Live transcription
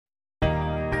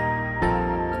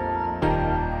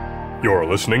You're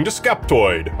listening to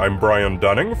Skeptoid. I'm Brian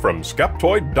Dunning from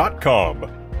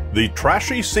Skeptoid.com. The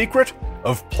trashy secret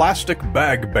of plastic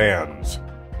bag bans.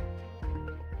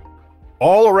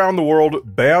 All around the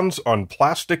world, bans on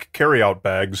plastic carryout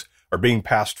bags are being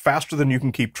passed faster than you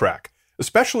can keep track,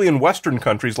 especially in Western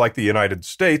countries like the United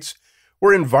States,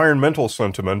 where environmental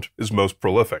sentiment is most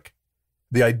prolific.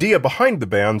 The idea behind the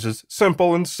bans is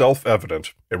simple and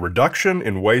self-evident: a reduction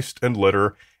in waste and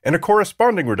litter, and a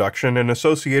corresponding reduction in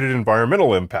associated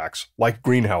environmental impacts, like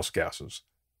greenhouse gases.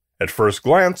 At first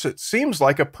glance, it seems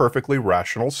like a perfectly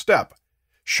rational step.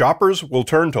 Shoppers will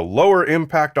turn to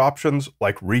lower-impact options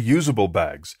like reusable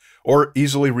bags or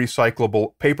easily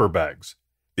recyclable paper bags.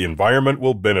 The environment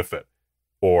will benefit.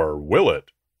 Or will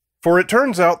it? For it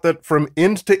turns out that from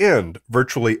end to end,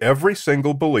 virtually every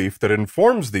single belief that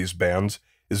informs these bans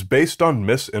is based on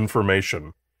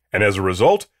misinformation. And as a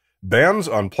result, bans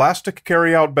on plastic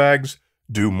carryout bags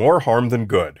do more harm than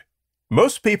good.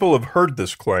 Most people have heard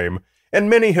this claim, and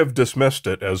many have dismissed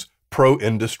it as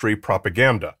pro-industry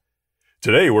propaganda.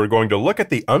 Today we're going to look at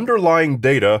the underlying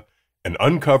data and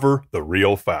uncover the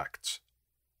real facts.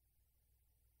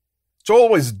 It's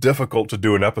always difficult to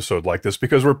do an episode like this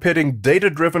because we're pitting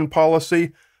data-driven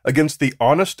policy against the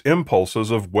honest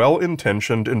impulses of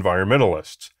well-intentioned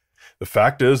environmentalists. The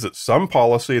fact is that some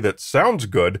policy that sounds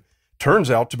good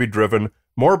turns out to be driven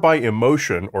more by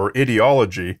emotion or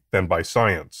ideology than by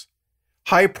science.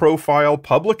 High-profile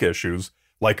public issues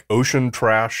like ocean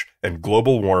trash and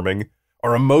global warming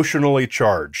are emotionally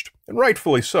charged, and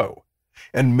rightfully so,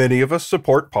 and many of us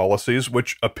support policies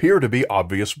which appear to be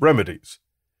obvious remedies.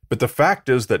 But the fact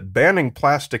is that banning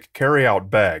plastic carryout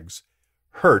bags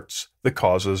hurts the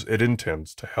causes it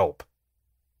intends to help.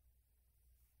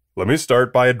 Let me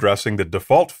start by addressing the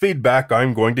default feedback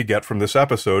I'm going to get from this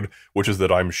episode, which is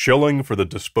that I'm shilling for the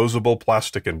disposable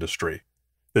plastic industry.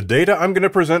 The data I'm going to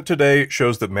present today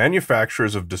shows that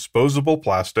manufacturers of disposable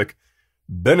plastic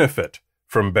benefit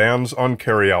from bans on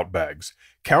carryout bags,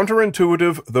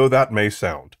 counterintuitive though that may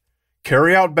sound.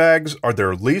 Carryout bags are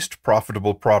their least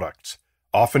profitable products,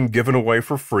 often given away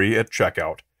for free at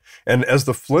checkout, and as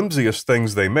the flimsiest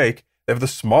things they make, they have the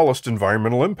smallest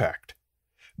environmental impact.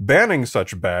 Banning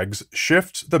such bags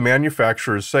shifts the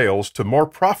manufacturer's sales to more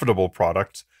profitable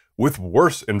products with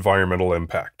worse environmental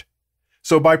impact.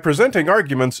 So by presenting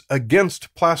arguments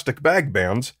against plastic bag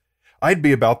bans, I'd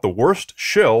be about the worst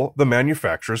shill the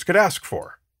manufacturers could ask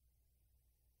for.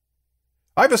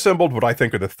 I've assembled what I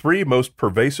think are the three most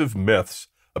pervasive myths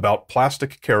about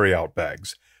plastic carryout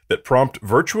bags that prompt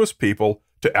virtuous people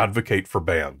to advocate for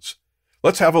bans.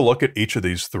 Let's have a look at each of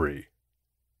these three.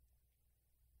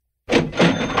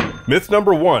 Myth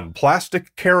number 1,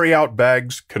 plastic carryout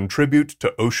bags contribute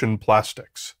to ocean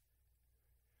plastics.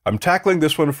 I'm tackling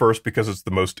this one first because it's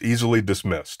the most easily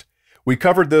dismissed. We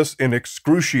covered this in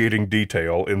excruciating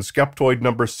detail in Skeptoid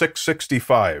number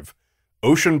 665,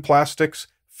 Ocean Plastics,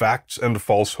 Facts and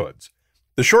Falsehoods.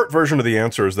 The short version of the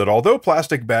answer is that although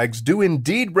plastic bags do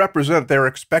indeed represent their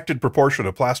expected proportion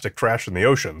of plastic trash in the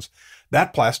oceans,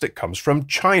 that plastic comes from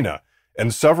China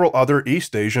and several other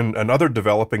East Asian and other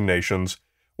developing nations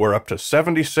where up to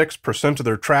 76% of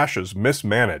their trash is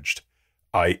mismanaged,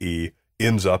 i.e.,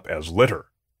 ends up as litter.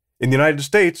 In the United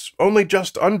States, only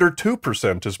just under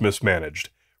 2% is mismanaged,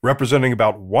 representing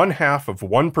about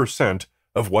 0.5%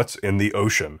 of what's in the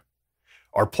ocean.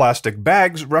 Our plastic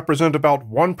bags represent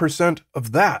about 1%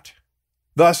 of that.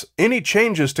 Thus, any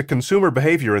changes to consumer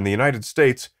behavior in the United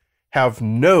States have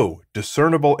no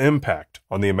discernible impact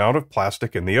on the amount of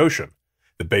plastic in the ocean.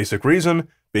 The basic reason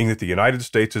being that the United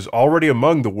States is already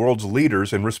among the world's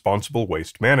leaders in responsible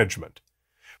waste management.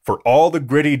 For all the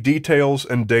gritty details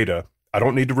and data, I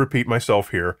don't need to repeat myself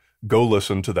here. Go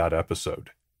listen to that episode.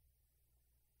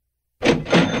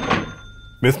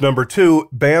 Myth number 2,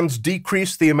 bans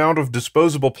decrease the amount of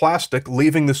disposable plastic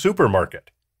leaving the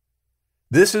supermarket.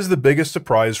 This is the biggest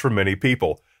surprise for many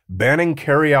people. Banning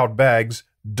carryout bags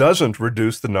doesn't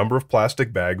reduce the number of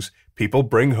plastic bags people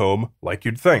bring home like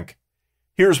you'd think.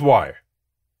 Here's why.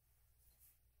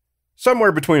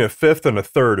 Somewhere between a fifth and a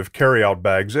third of carryout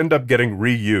bags end up getting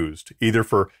reused, either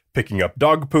for picking up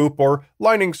dog poop or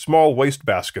lining small waste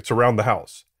baskets around the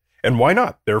house. And why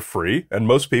not? They're free, and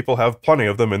most people have plenty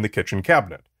of them in the kitchen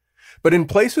cabinet. But in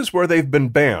places where they've been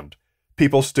banned,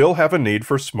 people still have a need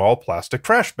for small plastic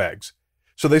trash bags,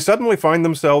 so they suddenly find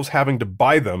themselves having to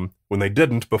buy them when they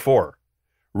didn't before.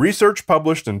 Research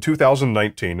published in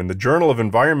 2019 in the Journal of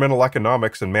Environmental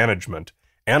Economics and Management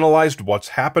analyzed what's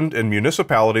happened in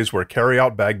municipalities where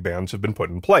carryout bag bans have been put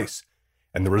in place,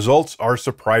 and the results are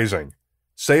surprising.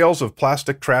 Sales of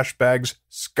plastic trash bags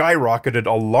skyrocketed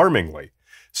alarmingly.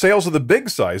 Sales of the big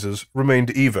sizes remained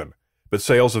even, but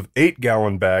sales of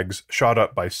 8-gallon bags shot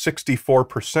up by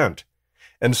 64%,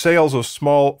 and sales of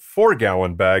small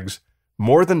 4-gallon bags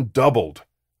more than doubled,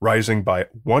 rising by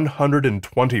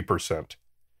 120%.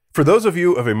 For those of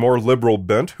you of a more liberal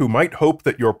bent who might hope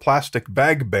that your plastic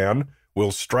bag ban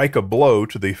will strike a blow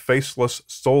to the faceless,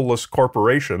 soulless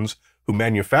corporations who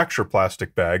manufacture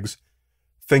plastic bags,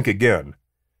 think again.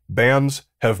 Bans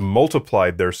have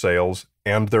multiplied their sales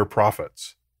and their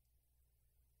profits.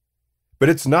 But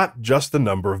it's not just the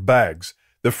number of bags.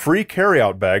 The free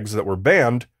carryout bags that were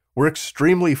banned were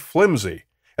extremely flimsy,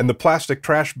 and the plastic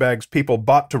trash bags people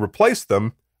bought to replace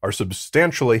them are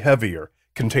substantially heavier,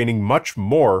 containing much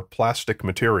more plastic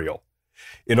material.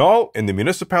 In all, in the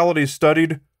municipalities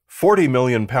studied, 40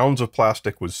 million pounds of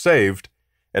plastic was saved,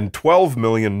 and 12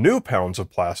 million new pounds of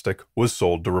plastic was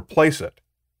sold to replace it.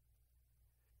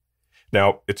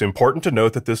 Now, it's important to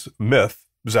note that this myth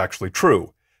is actually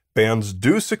true. Bans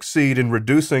do succeed in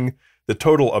reducing the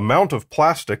total amount of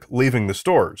plastic leaving the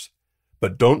stores.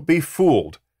 But don't be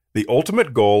fooled. The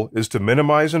ultimate goal is to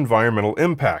minimize environmental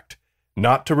impact,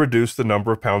 not to reduce the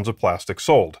number of pounds of plastic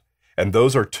sold. And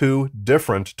those are two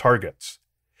different targets.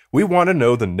 We want to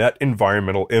know the net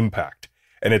environmental impact,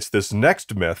 and it's this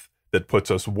next myth that puts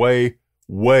us way,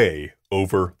 way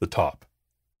over the top.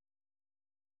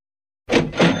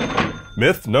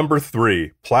 Myth number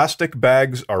 3, plastic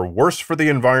bags are worse for the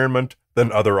environment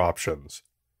than other options.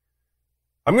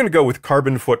 I'm going to go with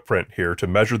carbon footprint here to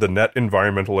measure the net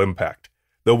environmental impact,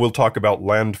 though we'll talk about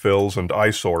landfills and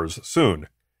eyesores soon.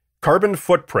 Carbon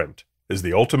footprint is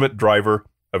the ultimate driver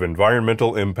of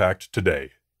environmental impact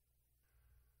today.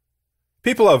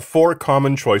 People have 4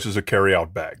 common choices of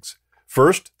carry-out bags.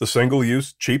 First, the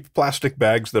single-use, cheap plastic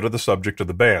bags that are the subject of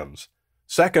the bans.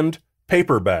 Second,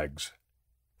 paper bags.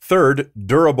 Third,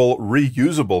 durable,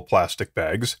 reusable plastic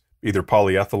bags, either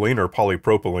polyethylene or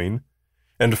polypropylene.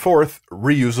 And fourth,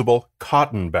 reusable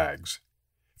cotton bags.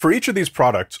 For each of these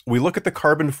products, we look at the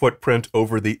carbon footprint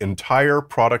over the entire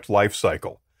product life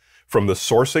cycle, from the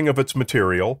sourcing of its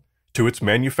material, to its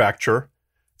manufacture,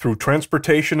 through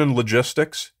transportation and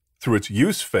logistics, through its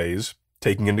use phase,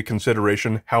 taking into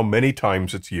consideration how many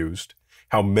times it's used,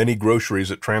 how many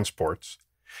groceries it transports,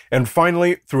 and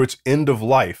finally through its end of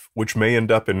life, which may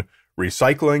end up in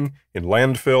recycling, in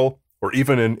landfill, or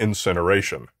even in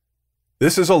incineration.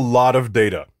 This is a lot of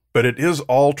data, but it is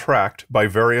all tracked by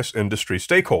various industry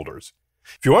stakeholders.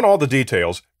 If you want all the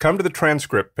details, come to the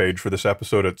transcript page for this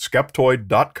episode at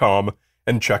skeptoid.com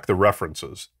and check the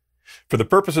references. For the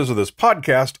purposes of this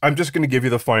podcast, I'm just going to give you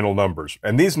the final numbers,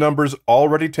 and these numbers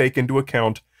already take into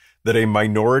account that a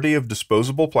minority of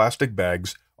disposable plastic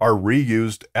bags are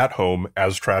reused at home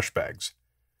as trash bags.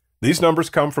 These numbers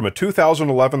come from a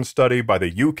 2011 study by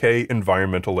the UK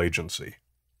Environmental Agency.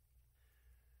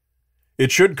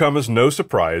 It should come as no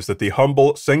surprise that the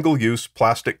humble single-use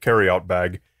plastic carryout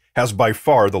bag has by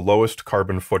far the lowest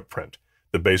carbon footprint,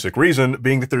 the basic reason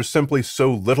being that there's simply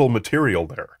so little material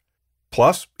there.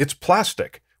 Plus, it's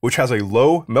plastic, which has a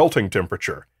low melting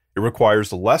temperature. It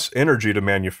requires less energy to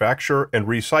manufacture and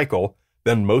recycle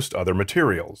than most other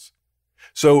materials.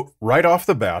 So, right off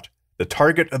the bat, the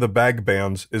target of the bag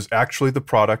bans is actually the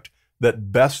product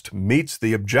that best meets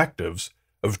the objectives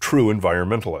of true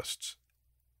environmentalists.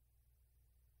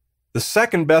 The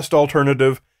second best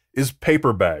alternative is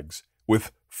paper bags,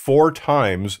 with 4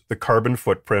 times the carbon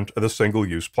footprint of the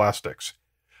single-use plastics.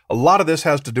 A lot of this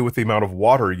has to do with the amount of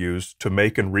water used to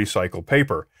make and recycle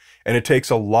paper, and it takes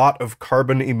a lot of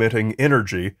carbon-emitting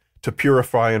energy to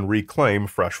purify and reclaim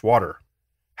fresh water.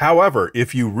 However,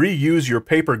 if you reuse your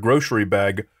paper grocery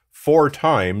bag 4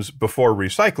 times before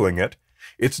recycling it,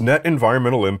 its net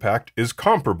environmental impact is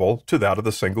comparable to that of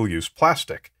the single-use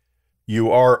plastic.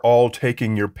 You are all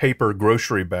taking your paper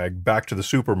grocery bag back to the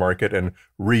supermarket and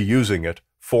reusing it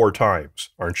 4 times,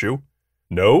 aren't you?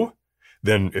 No?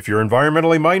 Then, if you're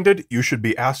environmentally minded, you should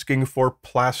be asking for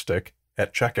plastic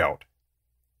at checkout.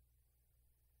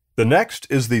 The next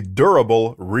is the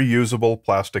durable, reusable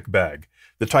plastic bag,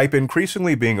 the type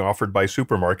increasingly being offered by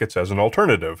supermarkets as an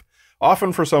alternative,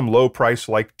 often for some low price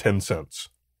like 10 cents.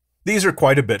 These are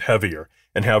quite a bit heavier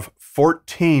and have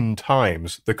 14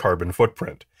 times the carbon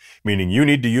footprint, meaning you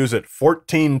need to use it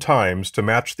 14 times to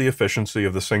match the efficiency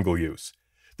of the single use.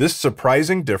 This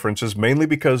surprising difference is mainly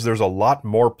because there's a lot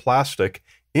more plastic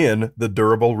in the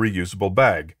durable reusable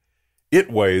bag.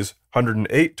 It weighs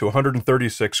 108 to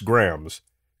 136 grams,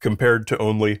 compared to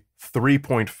only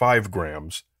 3.5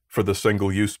 grams for the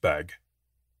single-use bag.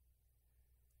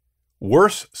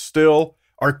 Worse still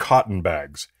are cotton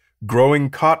bags. Growing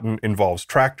cotton involves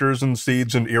tractors and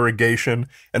seeds and irrigation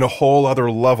and a whole other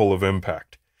level of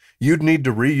impact. You'd need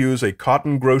to reuse a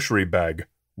cotton grocery bag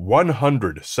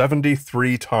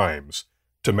 173 times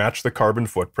to match the carbon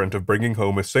footprint of bringing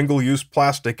home a single-use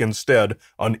plastic instead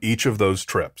on each of those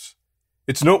trips.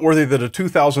 It's noteworthy that a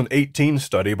 2018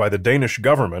 study by the Danish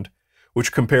government,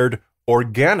 which compared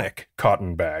organic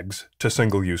cotton bags to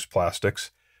single-use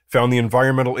plastics, found the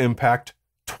environmental impact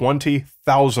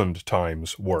 20,000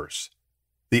 times worse.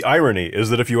 The irony is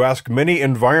that if you ask many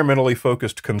environmentally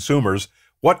focused consumers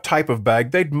what type of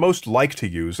bag they'd most like to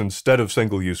use instead of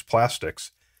single-use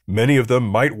plastics, many of them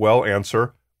might well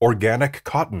answer organic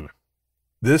cotton.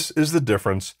 This is the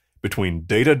difference between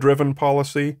data-driven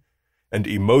policy and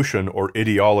emotion or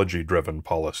ideology-driven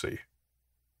policy.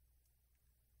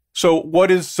 So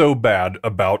what is so bad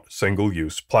about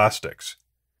single-use plastics?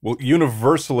 Well,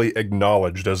 universally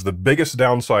acknowledged as the biggest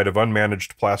downside of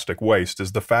unmanaged plastic waste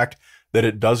is the fact that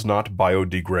it does not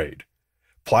biodegrade.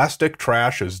 Plastic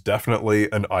trash is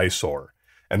definitely an eyesore,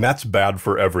 and that's bad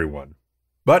for everyone.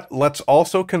 But let's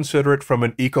also consider it from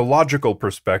an ecological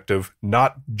perspective,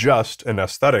 not just an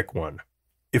aesthetic one.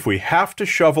 If we have to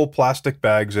shovel plastic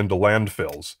bags into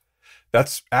landfills,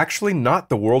 that's actually not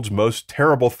the world's most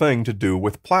terrible thing to do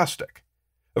with plastic.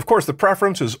 Of course, the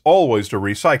preference is always to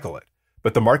recycle it,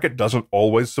 but the market doesn't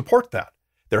always support that.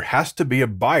 There has to be a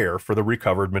buyer for the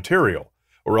recovered material,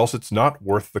 or else it's not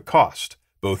worth the cost,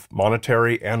 both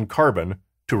monetary and carbon,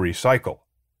 to recycle.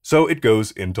 So it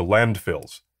goes into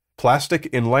landfills. Plastic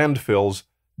in landfills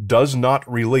does not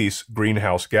release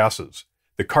greenhouse gases.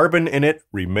 The carbon in it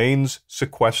remains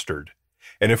sequestered.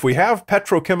 And if we have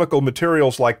petrochemical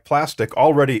materials like plastic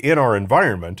already in our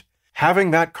environment,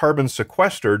 having that carbon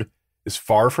sequestered is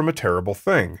far from a terrible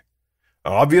thing.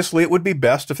 Obviously, it would be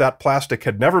best if that plastic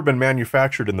had never been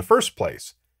manufactured in the first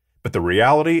place, but the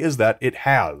reality is that it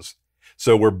has,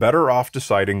 so we're better off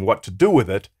deciding what to do with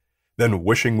it than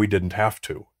wishing we didn't have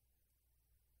to.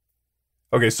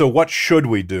 Okay, so what should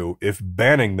we do if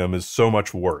banning them is so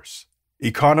much worse?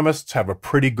 Economists have a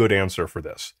pretty good answer for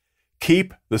this.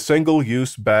 Keep the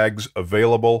single-use bags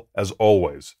available as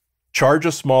always. Charge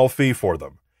a small fee for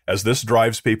them, as this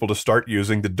drives people to start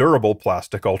using the durable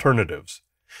plastic alternatives.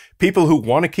 People who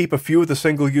want to keep a few of the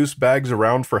single-use bags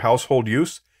around for household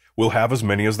use will have as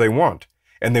many as they want,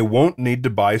 and they won't need to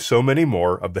buy so many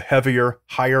more of the heavier,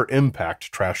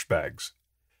 higher-impact trash bags.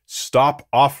 Stop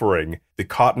offering the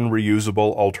cotton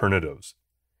reusable alternatives.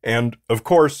 And, of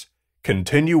course,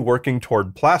 continue working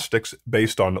toward plastics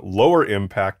based on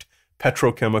lower-impact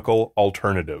petrochemical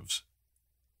alternatives.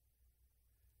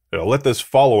 Now, let this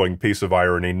following piece of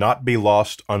irony not be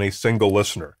lost on a single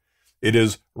listener. It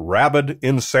is rabid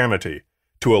insanity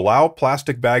to allow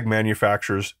plastic bag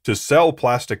manufacturers to sell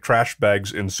plastic trash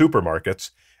bags in supermarkets,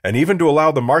 and even to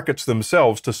allow the markets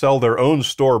themselves to sell their own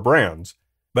store brands,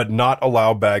 but not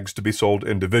allow bags to be sold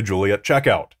individually at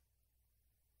checkout.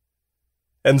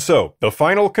 And so, the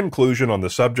final conclusion on the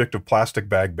subject of plastic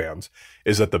bag bans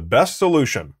is that the best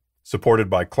solution, supported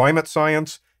by climate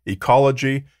science,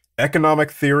 ecology, economic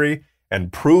theory,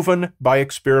 and proven by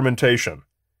experimentation,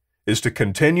 is to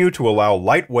continue to allow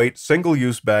lightweight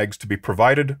single-use bags to be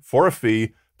provided for a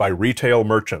fee by retail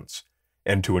merchants,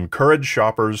 and to encourage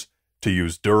shoppers to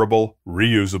use durable,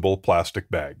 reusable plastic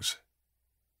bags.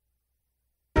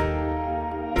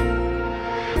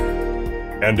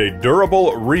 And a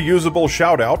durable, reusable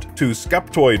shout-out to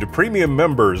Skeptoid Premium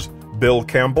members Bill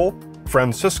Campbell,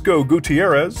 Francisco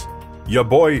Gutierrez, ya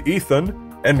boy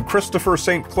Ethan, and Christopher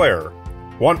St. Clair.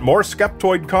 Want more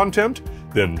Skeptoid content?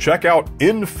 Then check out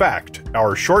In Fact,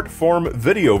 our short-form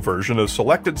video version of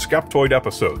selected Skeptoid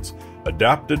episodes,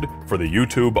 adapted for the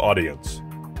YouTube audience.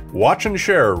 Watch and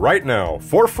share right now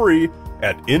for free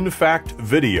at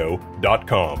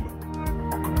infactvideo.com.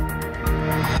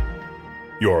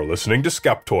 You're listening to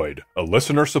Skeptoid, a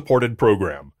listener-supported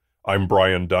program. I'm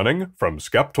Brian Dunning from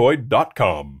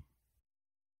Skeptoid.com.